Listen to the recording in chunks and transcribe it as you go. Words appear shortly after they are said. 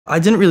I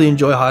didn't really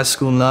enjoy high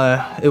school,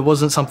 no. It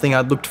wasn't something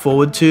I'd looked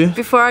forward to.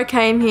 Before I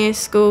came here,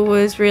 school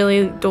was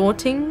really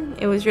daunting.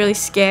 It was really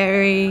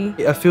scary.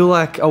 I feel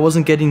like I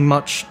wasn't getting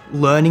much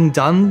learning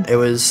done. It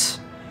was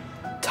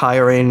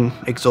tiring,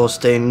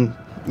 exhausting,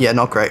 yeah,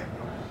 not great.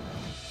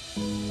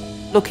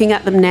 Looking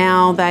at them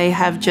now, they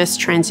have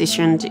just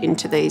transitioned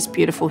into these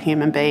beautiful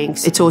human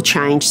beings. It's all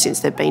changed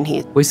since they've been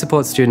here. We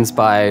support students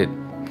by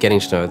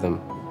getting to know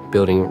them,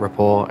 building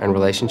rapport and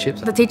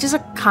relationships. The teachers are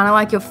kind of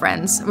like your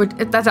friends.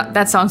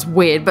 That sounds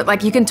weird, but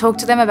like you can talk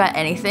to them about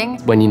anything.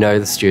 When you know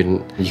the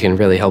student, you can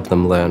really help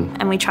them learn.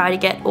 And we try to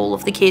get all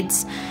of the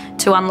kids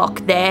to unlock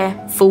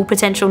their full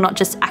potential, not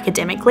just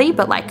academically,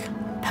 but like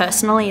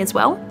personally as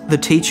well. The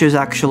teachers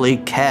actually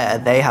care,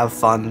 they have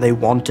fun, they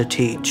want to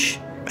teach,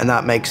 and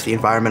that makes the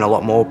environment a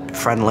lot more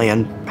friendly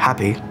and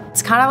happy.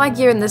 It's kind of like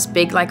you're in this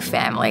big like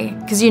family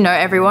because you know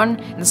everyone,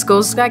 and the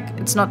school's like,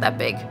 it's not that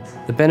big.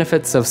 The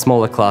benefits of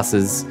smaller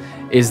classes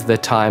is the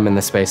time and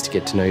the space to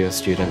get to know your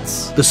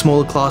students. The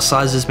smaller class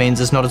sizes means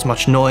there's not as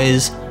much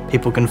noise,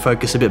 people can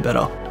focus a bit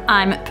better.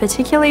 I'm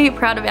particularly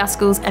proud of our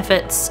school's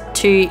efforts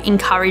to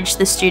encourage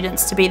the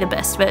students to be the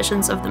best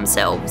versions of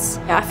themselves.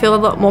 I feel a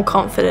lot more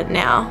confident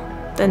now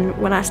than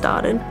when I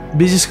started.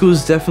 Busy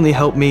schools definitely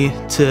helped me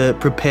to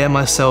prepare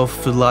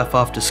myself for life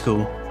after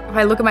school. If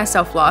I look at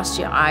myself last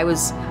year, I would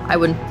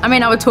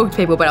talk to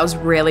people, but I was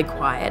really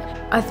quiet.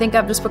 I think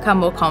I've just become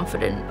more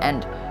confident,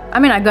 and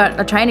I got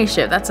a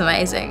traineeship, that's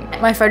amazing.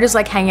 My photo's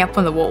like hanging up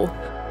on the wall.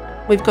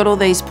 We've got all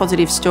these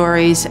positive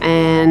stories,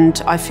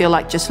 and I feel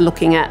like just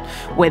looking at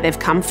where they've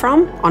come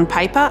from on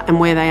paper and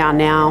where they are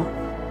now,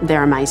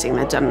 they're amazing.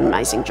 They've done an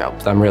amazing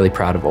job. I'm really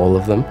proud of all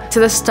of them. To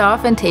the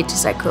staff and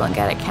teachers at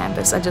Coolangatta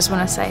campus, I just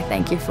want to say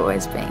thank you for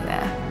always being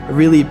there. I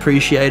really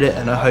appreciate it,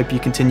 and I hope you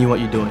continue what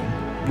you're doing.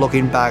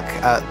 Looking back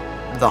at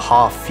the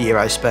half year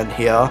I spent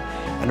here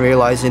and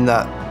realising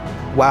that,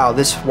 wow,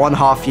 this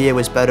 1.5 year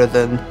was better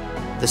than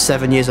the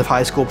 7 years of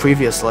high school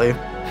previously.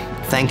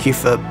 Thank you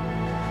for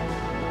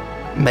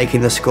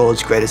making the school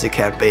as great as it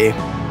can be.